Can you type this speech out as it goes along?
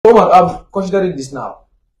Omar, considering this now,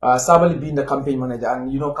 Sabally being the campaign manager,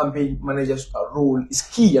 and you know, campaign manager's role is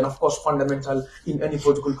key and, of course, fundamental in any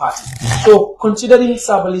political party. So, considering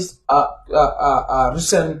Sabally's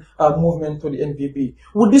recent movement to the NPP,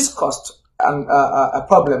 would this cost a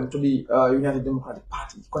problem to the United Democratic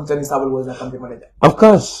Party, concerning Sabally was the campaign manager? Of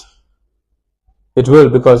course, it will,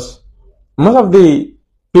 because most of the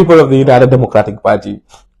people of the United Democratic Party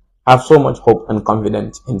have so much hope and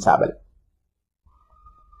confidence in Sabally.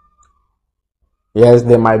 Yes,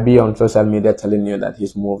 they might be on social media telling you that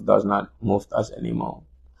his move does not move us anymore.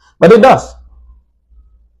 But it does.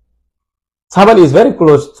 Sabally is very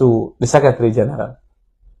close to the Secretary General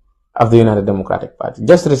of the United Democratic Party.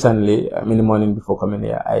 Just recently, in the morning before coming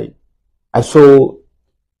here, I saw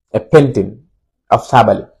a painting of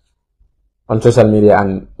Sabally on social media,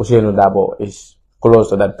 and Usainu Dabo is close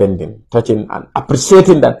to that painting, touching and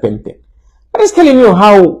appreciating that painting. That is telling you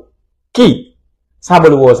how key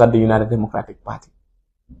Sabally was at the United Democratic Party.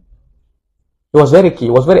 It was very key,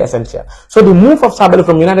 it was very essential. So the move of Sabally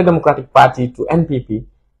from United Democratic Party to NPP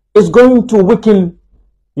is going to weaken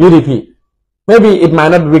UDP. Maybe it might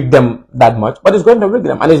not weaken them that much, but it's going to weaken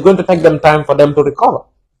them, and it's going to take them time for them to recover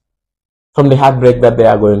from the heartbreak that they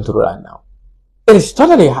are going through right now. It is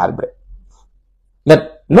totally a heartbreak.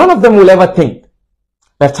 That none of them will ever think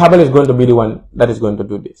that Sabally is going to be the one that is going to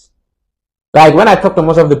do this. Like when I talked to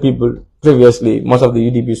most of the people previously, most of the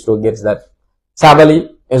UDP slogans that Sabally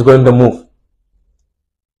is going to move.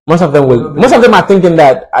 Most of them are thinking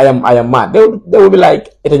that I am mad. They will be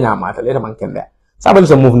like, "Ita nya mad, ita man kende." Sabally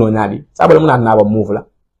is a move no nyadi. Sabally muna na ba move la.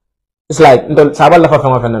 It's like Sabally la fa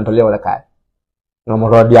fama fena to lewa la kai. No mo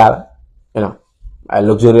road yala, you know, a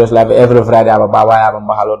luxurious life every Friday. Aba baba aba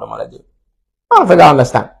mbahalo do malaji. I don't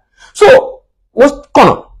understand. So what's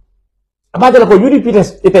kono? About the UDP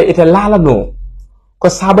ite lala no,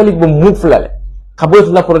 cause Sabally bu move la le. Kabut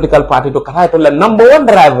la political party to kaya to la number one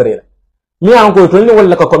driver ila. Mi anko to ni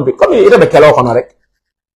wala ka compete. Comme ite be kelo kono rek.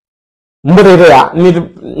 Mbere ya ni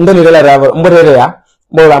ndani de la driver mbere ya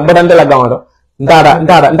bola mbadande la gawdo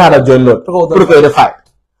ndara join lot pour que de fight.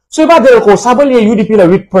 So about the ko Sabally UDP la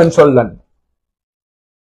 8 points sol lan.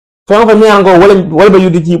 So en fait mi anko wala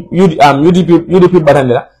UDP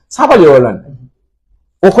badande la Sabally olan.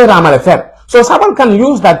 So someone can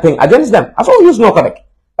use that thing against them. As well use no correct.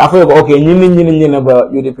 Okay,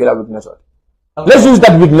 UDP la weakness. Let's use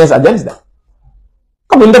that weakness against them.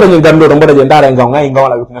 Come in the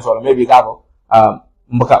weakness or maybe gabo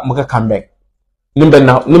muka come back.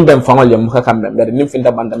 Nimben fangal muka come back.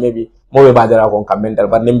 Nimfinda banda maybe more badera on commenter,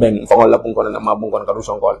 but nimben fangal punkon and mabungon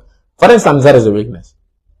karuson call. For instance, there is a weakness.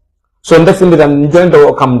 So definitely join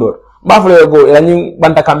the come door. Buffalo go running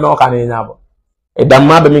banta kammo kanabo. So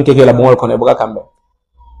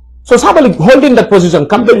Sabally holding that position,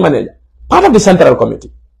 campaign manager, part of the central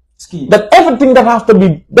committee. That everything that has to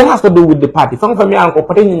do with the party. From me anko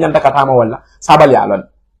party nyanda katama wala Sabally alone.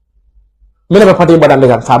 Mina party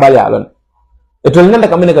badande Sabally alone. It will nyanda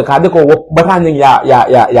kamina ka kade ko batanya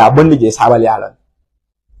ya bondi je Sabally alone.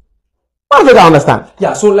 How do you understand?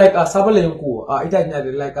 Yeah, so like Sabally ko ita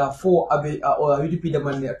nyade like for abe or UDP the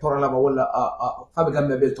man torala wala fabe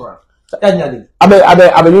gambe be torala. Abe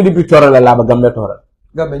UDP tora la ba gambe tora.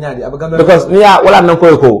 Gambe nyadi abe gambe. Because niya wala nan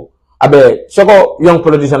ko abe soko young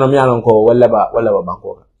politician mi anon ko wala ba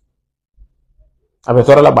banko. Abe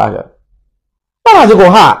tora la ba. Ba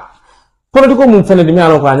ko ha. Politiko mun fene mi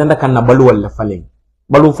anon ko nyanda kan na balu wala falling.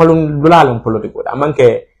 Balu falun dulalan politiko.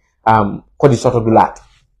 Amanke ko di soto dulat.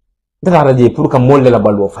 Dara je pour ka molle la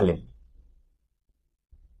balu falling.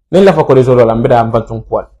 Nen la fa ko di soto la mbeda am bantum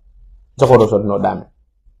poil. Soko do soto no dame.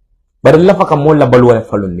 But la faka mol la balwala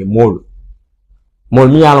falon ni mol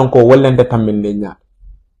mi alon ko wallante tambin de nya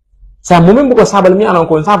sa mumin bu ko Sabally mi alon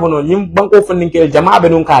ko sa fono nyim banko fondin kel jamaa be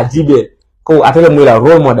nun ka jibe ko atele muy la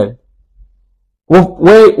role model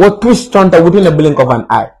what twist tonta within a blink of an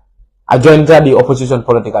eye I joined the opposition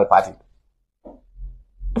political party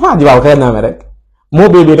fa di ba ko na rek mo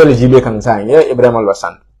be be dole jibe kan sa Ibrahima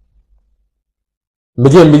Losan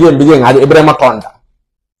bijen ngaji Ibrahima tonta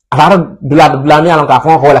Afara dula mi alon ka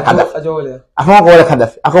afon ko wala kadaf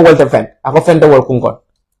ako wolta fen ako fende wol kunkon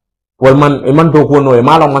wol man do ko no e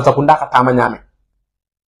malon man sakunda ka tama nyame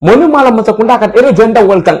moni malon man sakunda ka ere jenda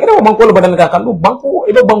wol kan ere banko lo badan ka kan do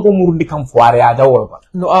banko murundi kam foare ya jawol ko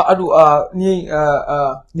no adu ni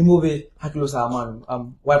move hakilo sa man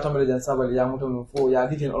wal tamale jan Sabally ya muto no fo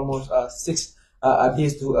ya detail almost 6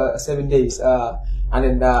 days to 7 days and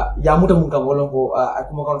then ya muta mun kam wolon ko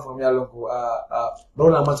akuma kon from yalon ko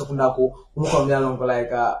dona man sakunda ko mun ko yalon ko like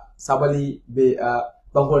Sabally be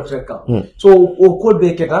bangol trek kan so o ko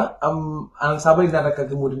be keta an Sabally na ka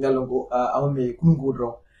mudi yalon ko amame kun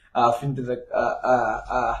godro finti rek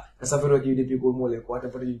kasafero ki UDP ko mole ko ata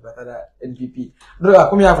party batara NPP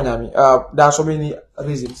come ya fanyami there are so many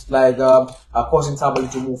reasons like causing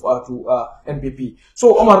Sabally to move to NPP.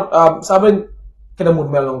 So Omar Sabally kada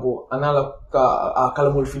mud melongo anala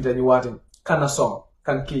kalamul finta ni watin kana song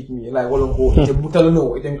can kick me like wolongo ite mutalo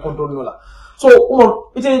no ite control no la. So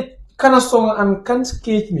Omar ite kana song and can't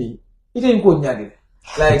kick me ite ko nyadi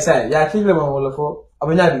like say ya kigle ma wala fo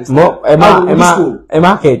abanyadi mo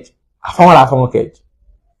ema cage afon la fon cage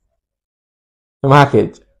ema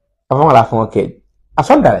cage afon la fon cage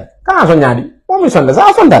asondale kana so nyadi o mi sonda sa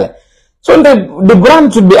asondale so the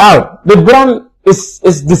brand should be out. The brand is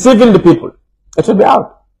deceiving the people. It should be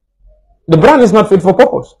out. The brand is not fit for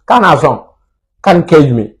purpose. Can't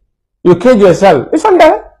cage me. You cage yourself. It's on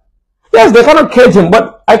there. Yes, they cannot cage him,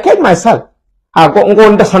 but I cage myself. I go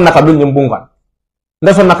nda sonna ka dunyum bungan.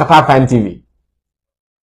 Nda sonna ka ta Fine TV.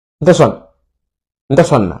 Nda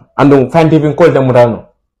sonna. Andung Fine TV ko de murano.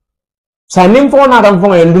 Sa nim fo na ram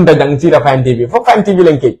fo en dunda dang ci da Fine TV. Fo Fine TV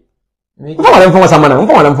len cage. Fo ram fo sama na,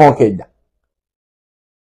 fo ram fo cage da.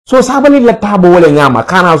 So Sabally la tabo wala nyama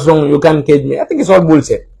kana song you can cage me. I think it's all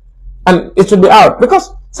bullshit. And it should be out because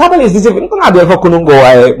Sabally is deceiving. Ko ngade fa kunungo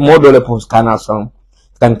ay modo le post kana song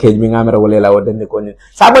can cage me ngamera wala la wadani ko ni.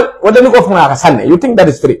 Sabally wadani ko funga ka sanne. You think that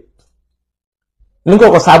is free? Ninko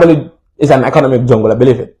ko Sabally is an economic jungle, I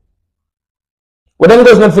believe it. Wadani ko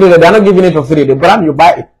is not free. They are not giving it for free. The brand you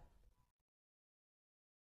buy it.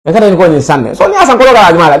 Ekada ko ni sanne. So ni asan ko ga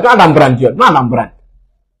ajmala. No adam brand yo. No adam brand.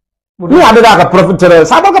 Ni ada ka profit channel.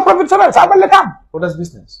 Sabal ka profit channel. Sabal le kam. What is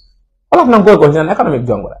business? All of them go an economic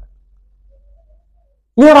jungle.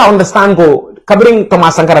 You understand go covering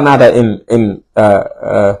Thomas Sankara nada in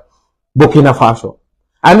Burkina Faso.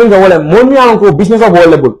 I mean the whole money ko business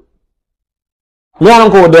available. Me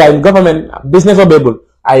ko they are in government business available.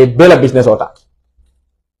 I bail a business order.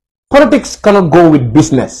 Politics cannot go with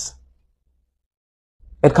business.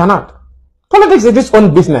 It cannot. Politics is its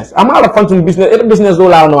own business. I'm out of function business. It's business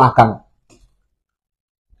all I know I can.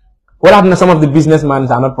 What happened to some of the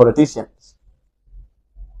businessmen are not politicians?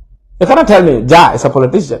 You cannot tell me Ja is a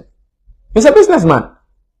politician. He's a businessman.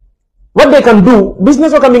 What they can do,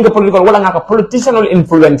 business or coming a political, what a politician will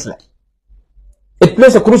influence. It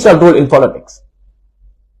plays a crucial role in politics.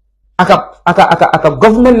 Aka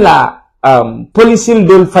government la policy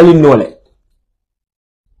dole fali nole.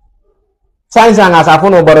 Science and as I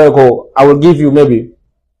will give you maybe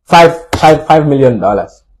 $5 million.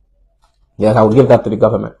 Yes, I will give that to the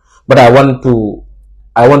government. But I want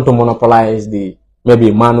to monopolize the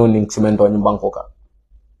maybe mano ning cement on Bangkoka.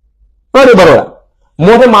 No de barola.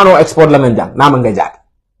 More mano export la menjang na mangajat.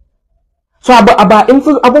 So aba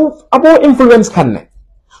influence kanne.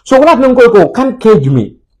 So wala nang ko can cage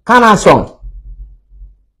me. Kana song.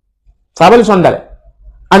 Sabally sondale.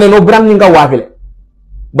 Ane no brand ninga wafile.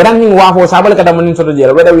 Brand ning wafo Sabally kada manin soto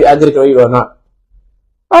jela whether we agree to it or not.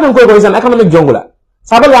 Adam ko is an economic jungle.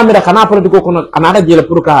 Sabally amira kana politiko kono anada jela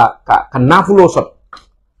pur ka nafulo sot.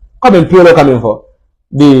 Come piolo coming for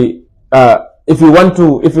the if you want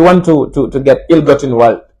to get ill-gotten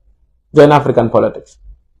wealth, join African politics.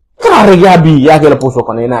 Kana regabi ya gela puso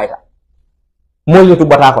kono inaita. Moyo to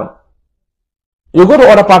batakon. You go to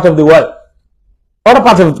other parts of the world. Other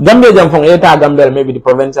parts of Gambia jamfong eta Gambia maybe the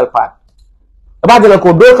provincial part. Abadala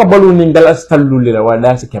ko do ka baluning dala staluli la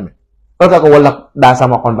wala si keme. Ko wala da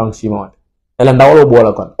sama kontong simon. Ela ndawlo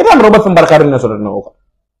bola kon. Ita robot from barkarin na so na ko.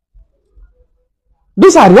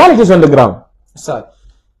 These are realities on the ground. Sir.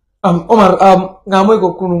 Omar, ngamoy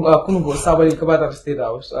ko kunung go Sabally kabata state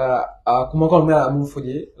house. Kumakon me amun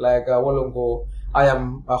fuji like walong go I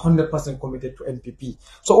am 100% committed to NPP.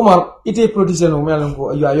 So Omar, ite politician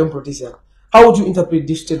umelango you are young politician. How would you interpret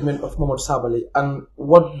this statement of Mohamed Sabally and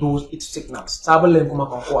what does it signals? Sabally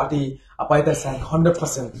kumakon ko ati apaita san 100%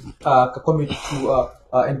 committed to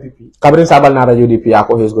NPP. Kabrin Sabally nara UDP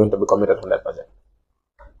ako he is going to be committed 100%.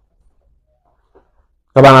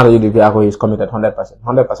 Kabana UDP ako is committed 100%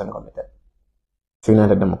 committed to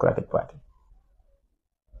United Democratic Party.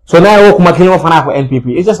 So now kumakilimo fana for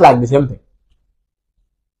NPP. It's just like the same thing.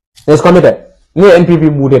 It's committed. New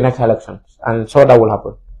NPP move the next elections, and so that will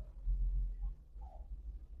happen.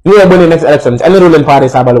 New the next elections, any ruling party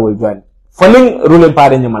Sabally will join. Funding ruling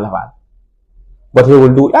party Nyamalavad. But he will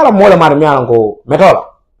do yala more go metola.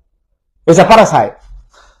 It's a parasite.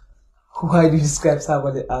 Why do you describe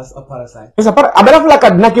Sabally as a parasite? It's a parasite. Abela fla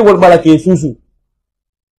kad naki wol bala ke susu.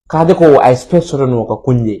 Kade ko I expect so no ka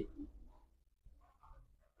kunje.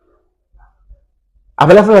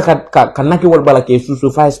 Abela fla kad naki wol bala ke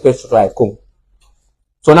susu fa expect so ay kum.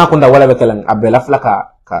 So na kunda wala bekelang abela fla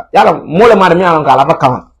ka yala mole mar mi alon ka la fa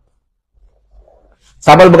kaman.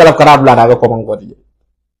 Sabal bukalap karab la daga komang ko tije.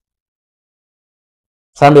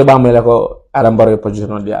 Sambe ba mo ko Adam Barrow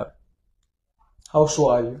position on dial. How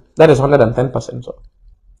sure are you? That is 110% so.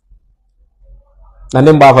 And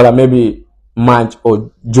then Bafala maybe March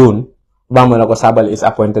or June, Bamala Sabal is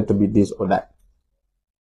appointed to be this or that.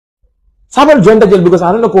 Sabal joined the jail because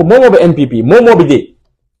I don't know Momo be NPP, Momo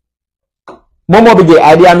be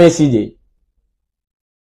idea me CJ.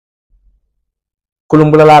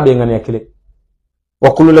 Kulumbula be ngani akile.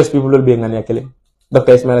 Wakulules people will be ngani akile.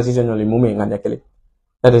 Dr. Ismail Assisi only mume ngani akile.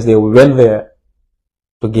 That is they went there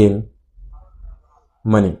to gain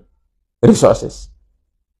money, resources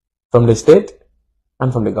from the state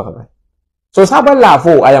and from the government. So Sabal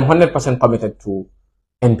Lafo, I am 100% committed to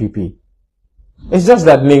NPP. It's just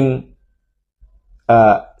that Ning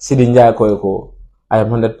Sidinja Koyoko, I am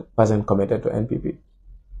 100% committed to NPP.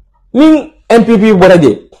 Ning NPP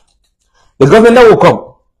Boraje, the government that will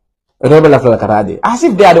come, rebel of Lakarade, as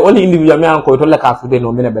if they are the only individual man who told Lakafu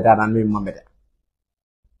no better than me, Mamma.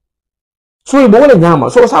 So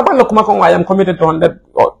Sabal Kumakong, I am committed to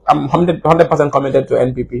 100% committed to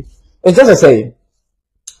NPP. It's just a saying.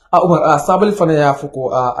 Omar, Sabally Fanaya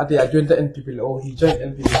Fuko, at the joined the NPP, or he joined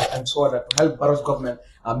NPP and so that to help Barrow's government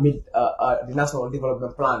meet the National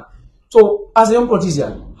Development Plan. So, as a young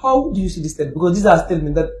politician, how do you see this state? Because these are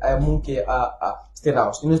statements that I am Munke State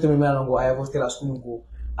House. You know, I have a State House,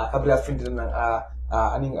 Kabila Finton,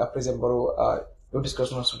 and President Barrow, your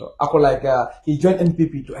discussion also. Like he joined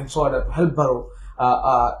NPP to ensure that to help Barrow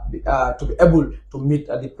to be able to meet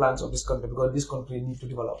the plans of this country because this country needs to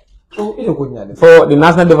develop. So, for the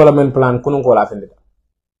National Development Plan, couldn't call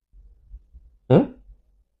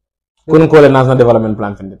Couldn't call the National Development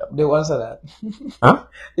Plan. They will answer that. Huh?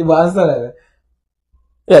 They will answer that.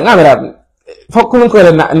 Yeah, that. For couldn't call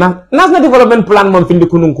the National Development Plan, Monfindi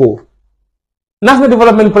National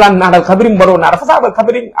Development Plan, Nada Kabring Baro, Nada Fasaba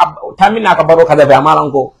Kabring, Tamina Kabaro Kadabe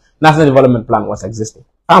Amalango, National Development Plan was existing.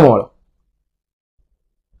 Amolo.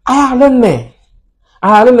 I learned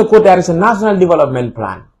there is a National Development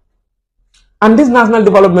Plan. And this National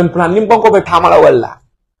Development Plan, Nimbonko be Tamala Wella.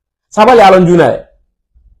 Sabali Alon Juna.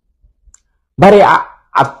 Bari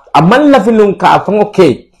a man lafinung ka from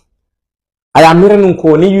okay. I am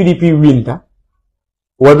miranunko ni UDP winter.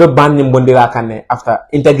 Wabe ban Nimbondira Kane after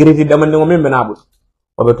integrity demanding menabul.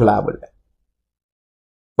 Wabe tulabul.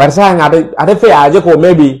 But saying at a fair,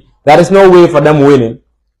 maybe there is no way for them winning.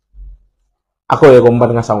 Ako e gomba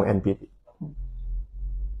nga saung NPP.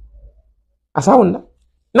 Asaunda.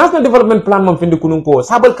 National Development Plan Mamfindi Kununko.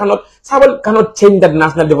 Sabal cannot change that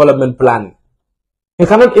National Development Plan. He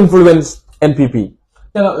cannot influence NPP.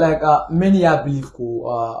 You know, like many believe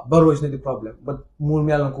Barrow is not the problem, but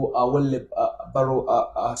Mulmialanko Barrow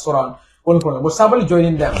surround one problem. But Sabali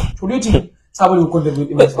joining them. So do you think Sabali will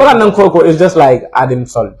contribute immensely? Is just like adding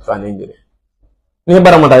salt to an injury. Ni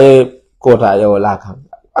baramata ye kota yo lakam.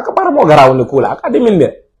 Akapara mo garaw ni kula.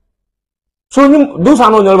 Akadiminde. So do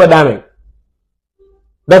sano nyol ba daming.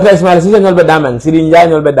 Dr. Ismail Assisi nyol be dameng, Sirinja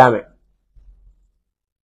nyol be dameng.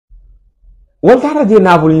 Wol tara je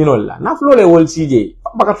naful nyol la. Naful le wol CJ.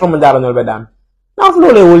 Bakat from jara nyol be dam.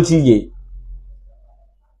 Naful le wol CJ.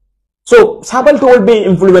 So Sabal to will be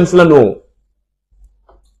influence la no.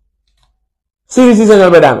 Siri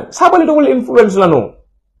nyol be dameng. Sabal to will influence la no.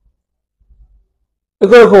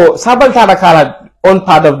 Because Sabal tara kala on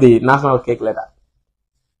part of the national cake letter.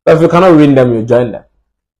 But if you cannot win them, you join them.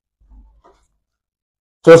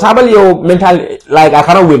 So Sabal yo mental like I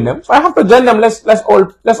cannot win them, so I have to join them. Let's all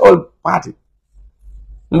party.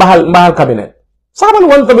 Mbahal cabinet. Sabal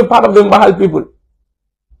wants to be part of the Mbahal people.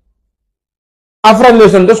 Afra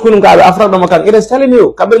nation just couldn't go Afra Domakan. It is telling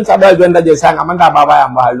you, Kabin Sabal joined the Jesang Amanda Baba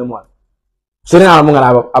and Mbahal Lumon. Sitting among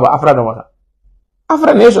Afra Domakan.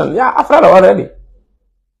 Afra nation, yeah, Afra already.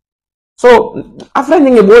 So Afra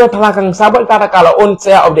nyingi bola talakang Sabal tarakala own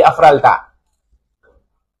share of the Afralta.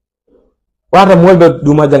 Wada molbe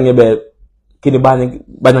duma jange be kini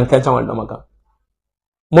banyak kencang wal domaka.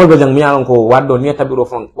 Molbe jang mialon ko wado ni tabiro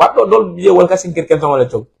fon. Wado dol biye wal kasing kencang wala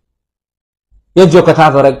cog. Ye joka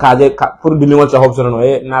ta rek kaje pour dimi wal sa hobso no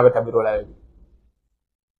e na be tabiro la.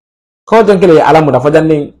 Ko jangkele alamu da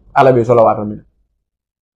fajanni alabe solo wato min.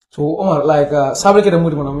 So Omar, like Sabal kede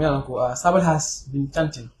mudi mono mialon ko Sabal has been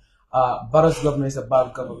chanting Barrow's government is a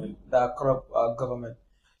bad government, the corrupt government.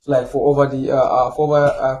 Like for over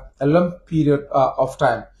a long period of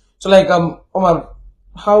time. So like Omar,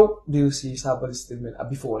 how do you see Sabali's statement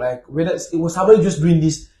before? Like whether was Sabali just doing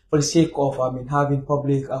this for the sake of having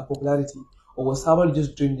public popularity, or was Sabali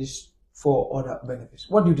just doing this for other benefits?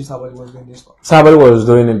 What do you think Sabali was doing this for? Sabali was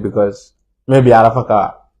doing it because maybe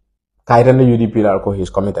Arafaka Kairan UDP are his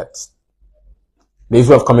committed. the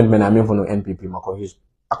issue of commitment, I mean for no NPP,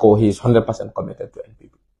 he's 100% committed to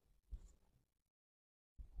NPP.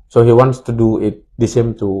 So he wants to do it the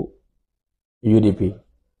same to UDP.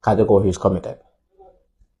 Kajako, he's committed.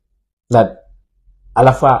 That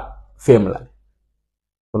alafa family.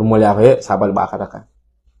 Sabal bakarakan.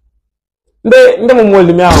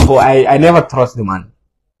 I never trust the man.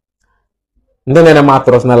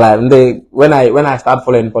 When I start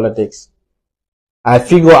following politics, I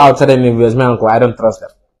figure out certain investment, I don't trust them.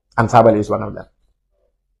 And Sabally is one of them.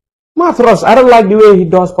 Matros, I don't like the way he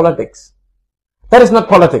does politics. That is not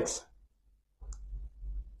politics.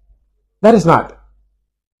 That is not.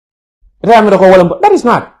 That is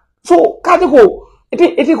not. So, Kajako,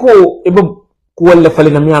 itiko ibo kuwala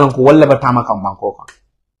falina miyalang ko wala ba tama kang bangko ka.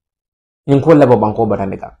 Yung kuwala ba bangko ba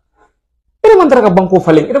tandika. Ito man talaga bangko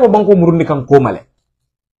faling, ito ba bangko murundi kang kumale.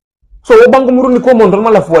 So, bangko murundi ko mo, ndol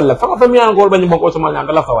malafu wala. Faka pa miyalang ko wala ba yung bangko sa mga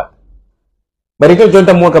ndala fa wala. Barika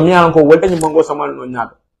jonta mo ka miyalang ko wala yung bangko sa mga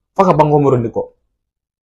nyado. Faka bangko murundi ko.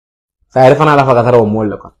 Sa ere fana la faka taraw mo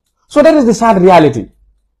wala ka. So, that is the sad reality.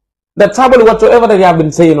 That Sabally, whatsoever that you have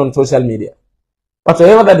been saying on social media,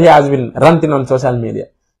 whatsoever that he has been ranting on social media,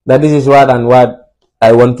 that this is what and what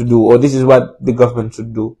I want to do, or this is what the government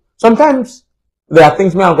should do. Sometimes there are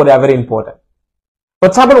things, that are very important.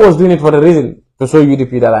 But Sabally was doing it for a reason, to show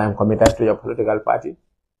UDP that I am committed to your political party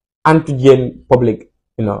and to gain public,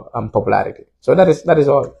 popularity. So that is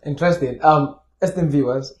all. Interesting. Esteemed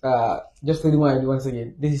viewers, just to remind you once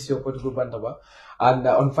again, this is your political Bantaba, and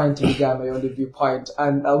on Fine TV Gambia on the Viewpoint.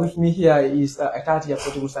 And with me here is a 30-year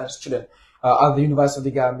political science student at the University of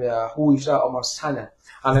the Gambia, who is Omar Sanyang.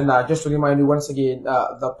 And then just to remind you once again,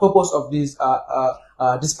 the purpose of this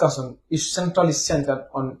discussion is centrally centered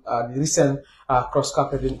on the recent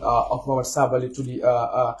cross-carpeting of Omar Sabally to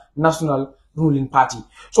the national ruling party.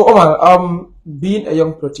 So Omar, being a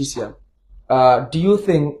young politician, do you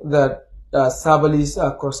think that Sabally's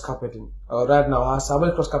cross-carpeting right now,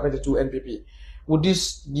 Sabally cross-carpeted to NPP, would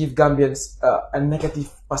this give Gambians a negative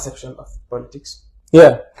perception of politics?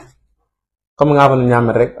 Yeah. Coming up on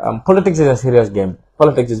the politics is a serious game.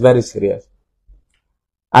 Politics is very serious.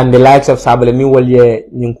 And the likes of Sabally,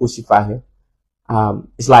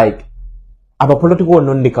 it's like, a political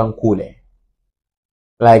non cool.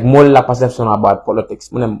 Like, more la perception about politics.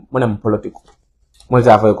 Munem political.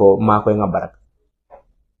 Munem ko mako nga barak.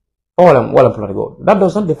 Wala political. That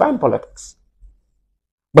doesn't define politics.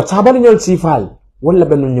 But Sabally nyol sifal, wala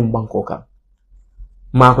benun yung bangko ka.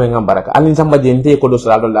 Mako nga baraka. Alin samba jente ko do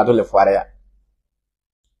salado lato le fuarea.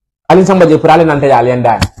 Alin samba je purale nante ya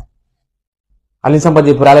alienda. Alin samba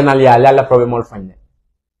je purale na ya la problème ol fanye.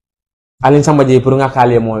 Alin samba je pur nga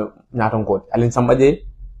kale mo nyaton ko. Alin samba je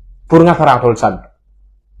pur nga faratol sad.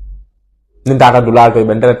 Nin data dulal to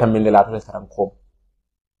bendere taminde lato le saram ko.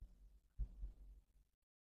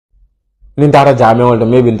 Nin data jame ol to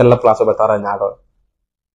maybe intella place batara nyato.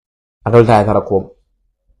 Atol tay tara ko.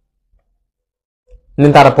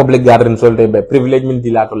 Nintara public garden solte be privilege min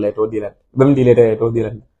dilato leto dilat bem dilete to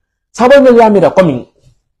dilat Sabally no yamira coming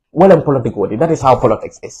wala political. That is how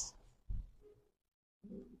politics is.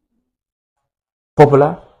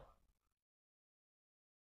 Popular,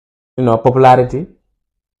 popularity,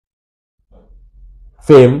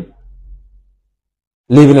 fame,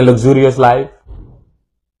 living a luxurious life,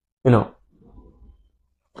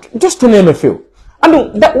 just to name a few.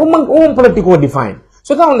 And that woman political define.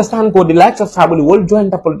 So you understand the likes of Sabally will join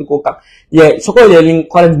the political camp. Yeah, so the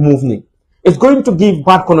current movement is going to give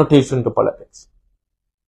bad connotation to politics.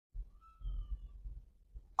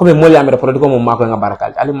 Come mo yamira political mo mako nga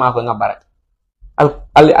barakal, ali mako nga barak.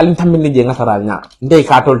 Al tammin ni nga saral nya. Ndey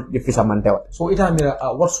ka tol di fisa man tewa. So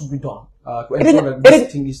what should be done to ensure that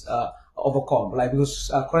this thing is overcome? Like, because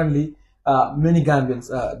currently many Gambians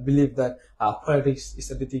believe that politics is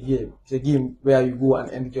a dirty game. It's a game where you go and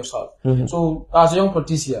end it yourself. So, as a young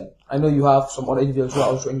politician, I know you have some other individuals who are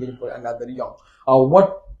also engaged and are very young.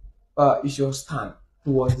 What is your stand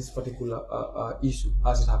towards this particular issue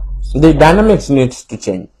as it happens? The dynamics needs to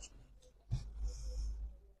change.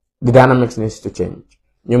 The dynamics needs to change.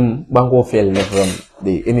 Yung bangko failed from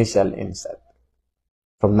the initial inset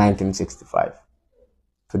from 1965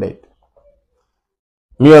 to date.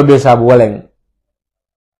 There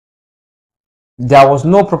was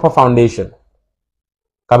no proper foundation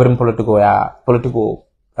covering political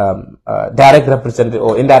direct representative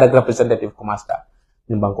or indirect representative kumasta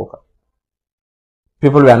in Bangkok.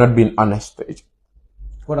 People were not being honest to each other.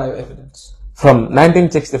 What are your evidence? From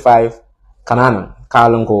 1965, Kananang,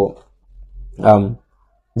 Kalungko,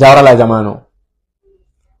 Jawara la Jamano,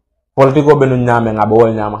 political benun nyame nga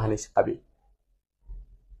bawal nyama hanis kabi.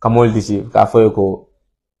 Kamol disi, ka foyo ko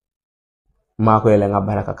mako ele nga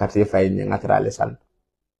baraka kati fay ni ngatrale san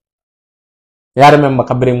ya remember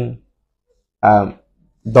kabrim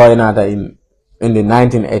doinata in the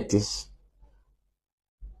 1980s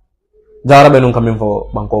jawra be nun kamin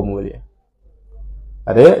fo banko mo wali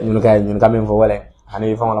ade ñun kamin fo wala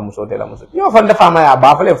hani fa la muso de la muso yo fa defa ma ya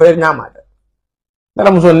ba fa le fa nyama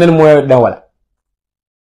dala muso nen mo de wala.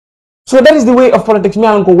 So that is the way of politics mi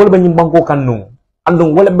an ko wala ba ñim banko kan no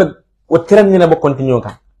andum wala be o tiran ni na ba continue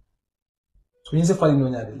kan. So you say falling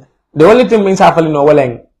on yadila. The only thing means I no well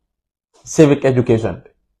civic education.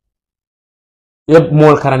 Yep,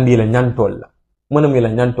 more karandi la nyantol la. Muna mi la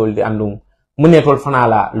nyantol di andung munetol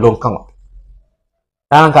fanala long kango.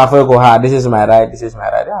 Tan ka fo ko ha this is my right, this is my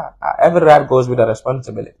right. Yeah, every right goes with a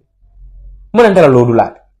responsibility. Muna ndela lodu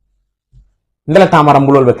lat. Ndela tamaram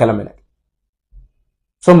bulol be kalamene.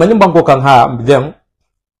 So manyum banko kan ha dem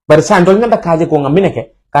bar sandol nganda kaje ko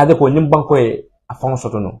ngamineke kaje ko nyum banko e afon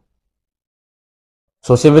sotono.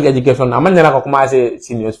 So civic education, aman nila ko kumase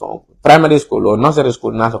seniors from primary school or nursery school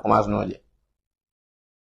nasa kumase noje.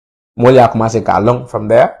 Mulya kumase kalong from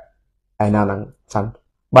there ay nanang san.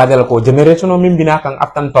 Badal ko generation o min binakang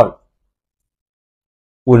after tol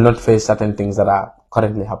will not face certain things that are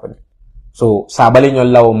currently happening. So sabali nyo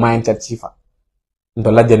law mindset sifa.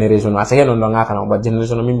 Ntola generation asaya no nga kana ba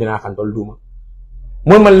generation o min binakang tol duma.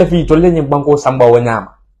 Mo man la fi tolle nyi banko samba wa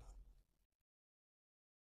nyama.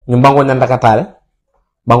 Nyi banko nyanda katale.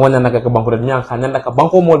 Banko nyanda ka banko red nyang nyanda ka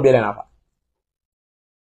banko mo be na fa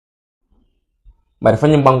bari fa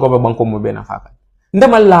nyim banko be banko mo be na fa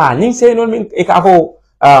ndama la ñing sey non min e ka fo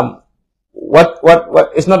what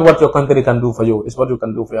it's not what your country can do for you, it's what you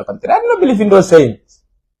can do for your country. I don't believe in those sayings.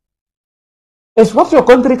 It's what your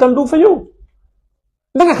country can do for you.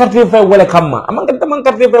 Ndanga carte fe wala kamma amang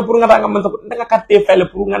carte fe pour ngata ngam to ndanga carte fe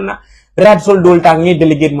le pour ngana rad sol dol ta ngi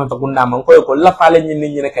delegate man to kunda man ko la fale ñi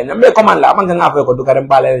ñi ne kenya mais comment la amang nga fe ko du garam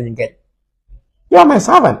balé ñi ken you are my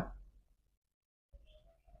servant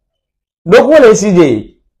do ko le CJ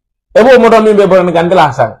e bo mo do mi be borom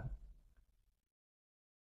gandela sang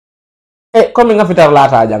e comme nga fitar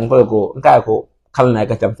la ta jang ko nka ko kalna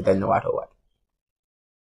ka tam fitar wato wat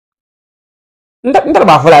ndar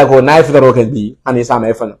ba fala ko nay fitaro ke bi ani sama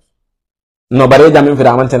e fana no bare jamin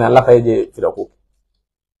fira man tana la fay je fira ko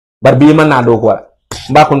bar bi man na do ko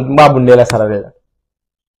mba bunde la sarare la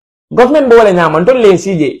government bo wala nyama ton le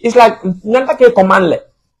CJ it's like nyanta ke command le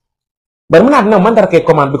bar man na man dar ke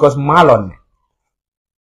command because malon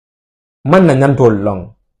man na nyantol long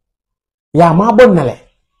ya ma bon na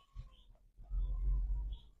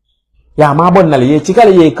le ye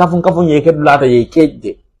cikale ye kafun ye ke dulata ye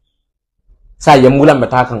keje sa yambulan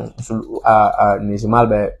batakan ni simal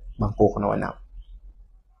be banko kono wana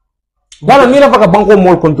dala ni la faka banko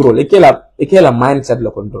mol control ekela mindset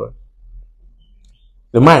la control.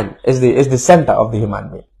 The mind is the center of the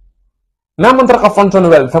human being. Na man ka function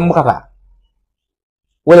well fam kata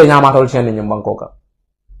wala nyama tol chen ni banko ka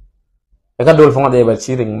e ka dol fonga de ba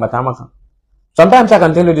cheating matama ka. Sometimes I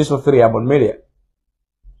can tell you this for free about media.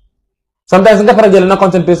 Sometimes nga para jël na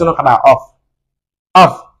concentration kata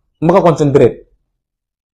off maka concentrate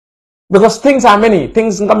because things are many,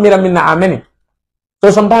 things nga mira minna are many,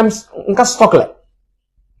 so sometimes nga stock like,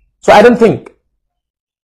 so I don't think,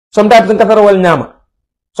 sometimes nga tara wal nyama,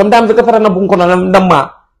 sometimes nga tara na bungko na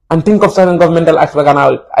ndama and think of certain governmental aspect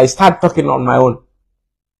and I start talking on my own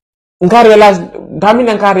nga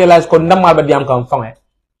realize ko ndama ba diam kam fange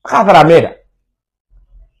ka tara meda.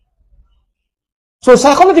 So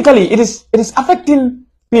psychologically it is affecting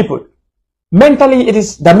people. Mentally, it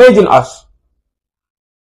is damaging us.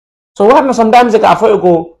 So what sometimes like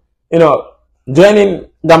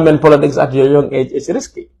joining government politics at your young age is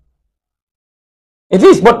risky. It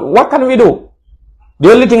is, but what can we do?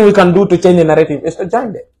 The only thing we can do to change the narrative is to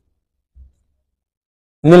join them.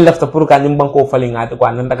 Nil left puru ka nyum banko faling ate ko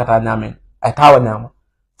ananda kata nyamen ay tawa nyama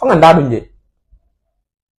fanga dunje.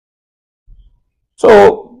 So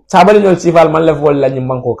sabali ñol sifal man lef wol la nyum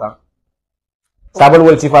banko ka sabal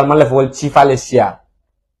wol cifal man la wol cifale sia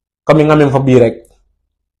comme nga men fa bi rek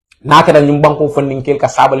naka da ñum banko funding kel ka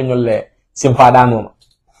sabal ñol le simfa dano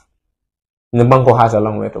ñum banko has a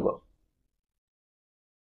long way to go.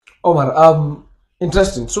 Omar,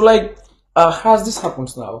 interesting. So like has this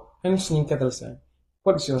happens now? Hence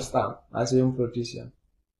what is your stand as a young politician?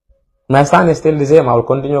 My stand is still the same. I will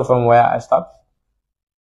continue from where I stopped.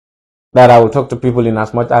 That I will talk to people in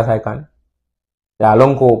as much as I can. Ya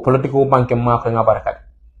lonko politiko banke mako nga barakat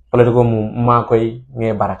politiko mu makoy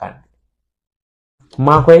nge barakan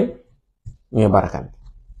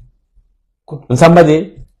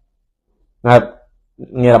nsambade nga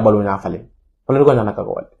ngira balu nya fale politiko nya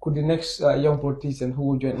nakako wal. Could the next young politician who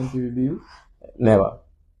will join NPP be you? Never.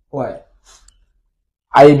 Why?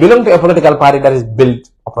 I belong to a political party that is built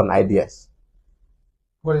upon ideas.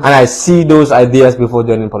 And I see those ideas before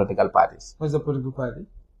joining political parties. What's the political party?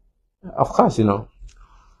 Of course, you know.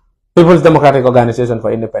 People's Democratic Organization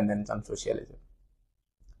for Independence and Socialism.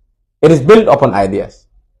 It is built upon ideas.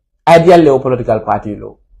 Ideal law, political party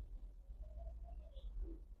law.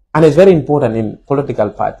 And it's very important in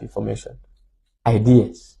political party formation.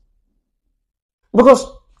 Ideas. Because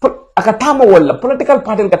akatama wala political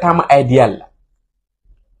party katama ideal.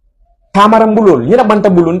 Tamaram bulul, yina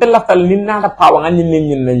banta bulul, nte laftal ninna ta pawang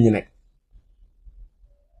nyin.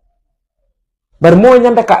 Bar mo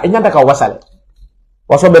nyanda ka wasal.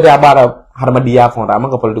 Waso bete abara harmadiya fonda,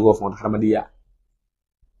 amanga political fonda harmadiya.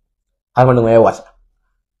 Harmanu e wasa.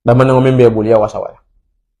 Dama ngo membe bul ya wasa wala.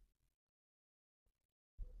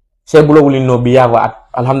 Se bulo wulin no biya wa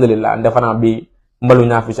alhamdulillah ndefana bi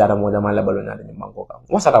mbalu nya fi sara mo jama la balu nya ni mango kam.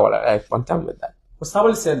 Wasa wala I content with that.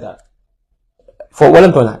 Sabally said that. For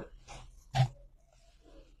Wellington.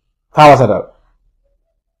 How was that?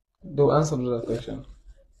 Don't answer that question.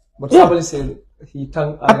 But Sabally said he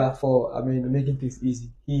thanked Allah for, making things easy.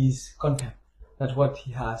 He is content. That's what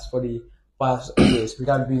he has for the past years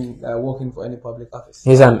without being working for any public office.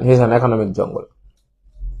 He's an economic jungle.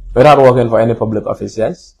 Without working for any public office,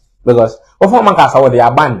 yes. Because what man ka sawo dia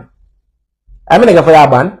ban. I mean ga fa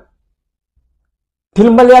ban.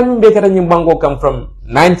 Tilmbal be kata nyimbango come from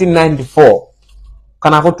 1994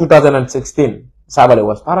 kana for 2016. Sabally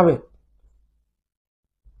was part of it.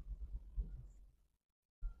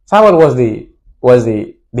 Sabally was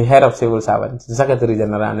the head of civil servants, the Secretary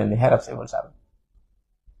General and the head of civil servants.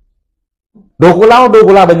 Dogula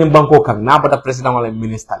ba nyimbango kam na bata president wala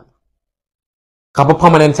minister. Kapa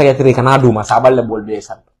permanent secretary kana duma Sabally bol be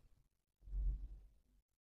san.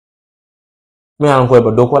 Me an ko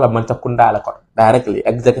ba doko la man takunda la ko directly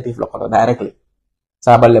executive la ko directly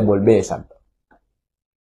Sabally bol be san.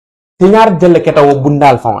 Tinyar jelle keta wo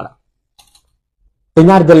bundal fawala.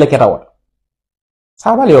 Tinyar jelle keta wo.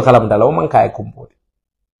 Sabally yo kalam dala wo man kay kumpodi.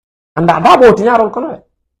 Anda dabo tinyarol kono.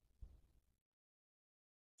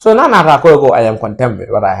 So nana ka ko I am content with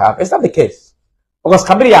what I have. It's not the case. Because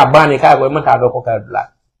kabiri ya bani kay go man ta do ko kay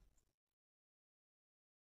black.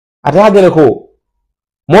 Ata jele ko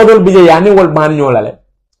modol bije yani wol ban nyolale.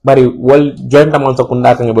 Bari wol joint amon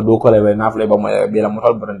sakunda kan ba do ko le nafle ba ma bi la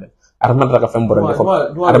motol borende. Armantara ka femborende for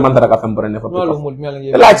Armantara ka femborende for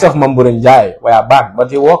the likes of Mamburen Jai were banned, but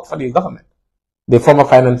he worked for the government, the former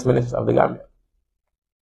finance minister of the Gambia.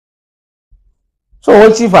 So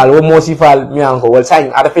what sifal, what more sifal, me uncle, well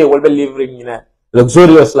saying RFA will be living in a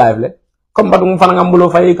luxurious life. Come back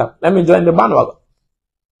let me join the bandwagon.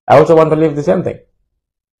 I also want to live the same thing.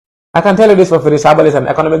 I can tell you this for free. Sabally is an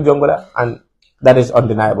economic jungle, and that is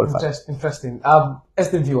undeniable. Interesting.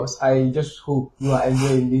 Esteemed viewers, I just hope you are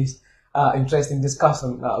enjoying this interesting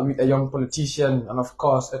discussion with a young politician and, of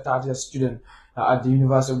course, a third-year student at the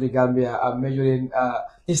University of the Gambia, majoring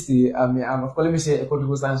history. And of course, let me say a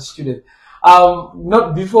political science student.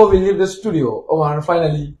 Not before we leave the studio, Omar,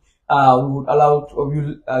 finally, we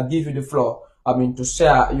will give you the floor. To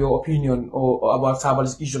share your opinion about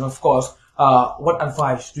Sabally's issue, and of course, what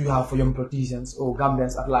advice do you have for young politicians or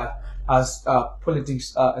Gambians at large as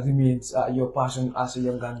politics remains your passion as a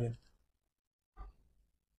young Gambian?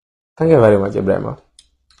 Thank you very much, Ibrahim.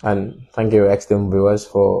 And thank you, esteemed viewers,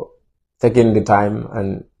 for taking the time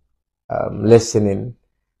and listening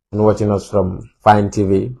and watching us from Fine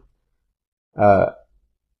TV.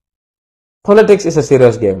 Politics is a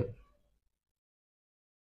serious game.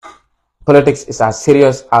 Politics is as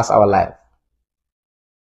serious as our life.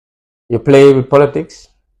 You play with politics,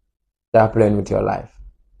 they are playing with your life.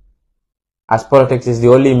 As politics is the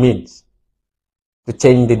only means to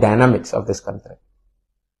change the dynamics of this country.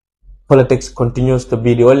 Politics continues to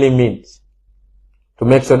be the only means to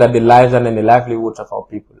make sure that the lives and the livelihoods of our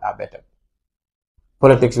people are better.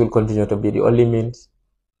 Politics will continue to be the only means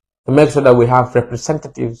to make sure that we have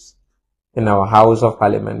representatives in our House of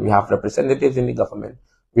Parliament, we have representatives in the government,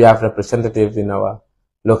 we have representatives in our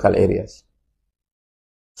local areas.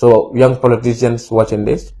 So, young politicians watching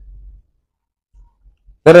this,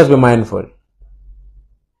 let us be mindful.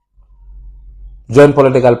 Join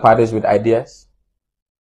political parties with ideas.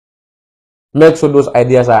 Make sure those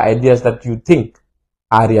ideas are ideas that you think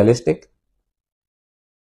are realistic.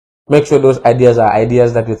 Make sure those ideas are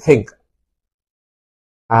ideas that you think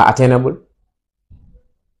are attainable.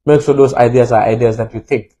 Make sure those ideas are ideas that you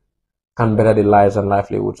think can better the lives and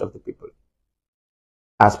livelihoods of the people.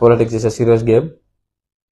 As politics is a serious game,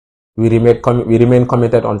 we remain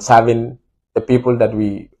committed on serving the people that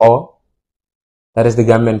we owe, that is the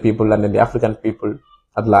Gambian people and then the African people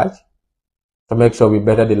at large. to make sure we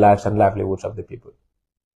better the lives and livelihoods of the people.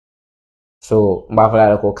 So,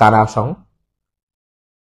 Kana song.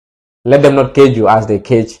 Let them not cage you as they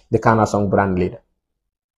cage the Kana song brand leader.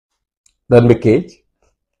 Don't be caged.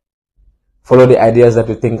 Follow the ideas that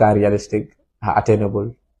you think are realistic, are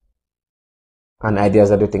attainable, and ideas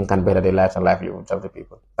that you think can better the lives and livelihoods of the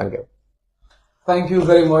people. Thank you. Thank you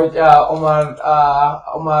very much, Omar.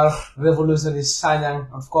 Omar, revolutionary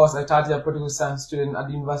Sanyang. Of course, a third-year political science student at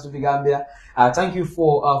the University of the Gambia. Thank you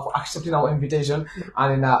for accepting our invitation.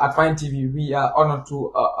 And at Fine TV, we are honored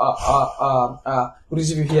to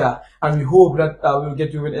receive you here. And we hope that we'll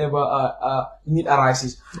get you whenever need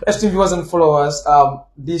arises. Esteemed viewers and followers,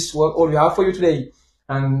 this was all we have for you today.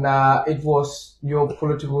 And it was your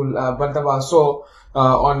political Bantaba. So,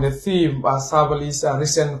 on the theme, Sabally's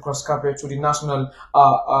recent cross-carpet to the national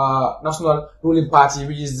ruling party,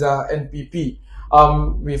 which is NPP.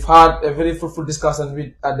 We've had a very fruitful discussion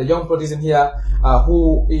with the young politician here,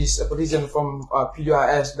 who is a politician from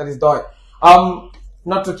PDOIS, that is DOI.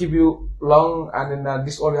 Not to keep you long, and then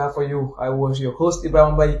this all we have for you. I was your host,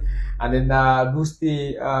 Ibrahim Bay, and then do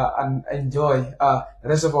stay and enjoy the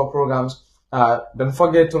rest of our programs. Don't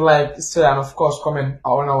forget to like, share, and of course comment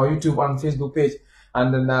on our YouTube and Facebook page.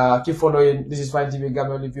 And then keep following. This is Fine TV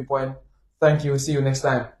Gambia Viewpoint. Thank you. See you next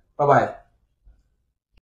time. Bye bye.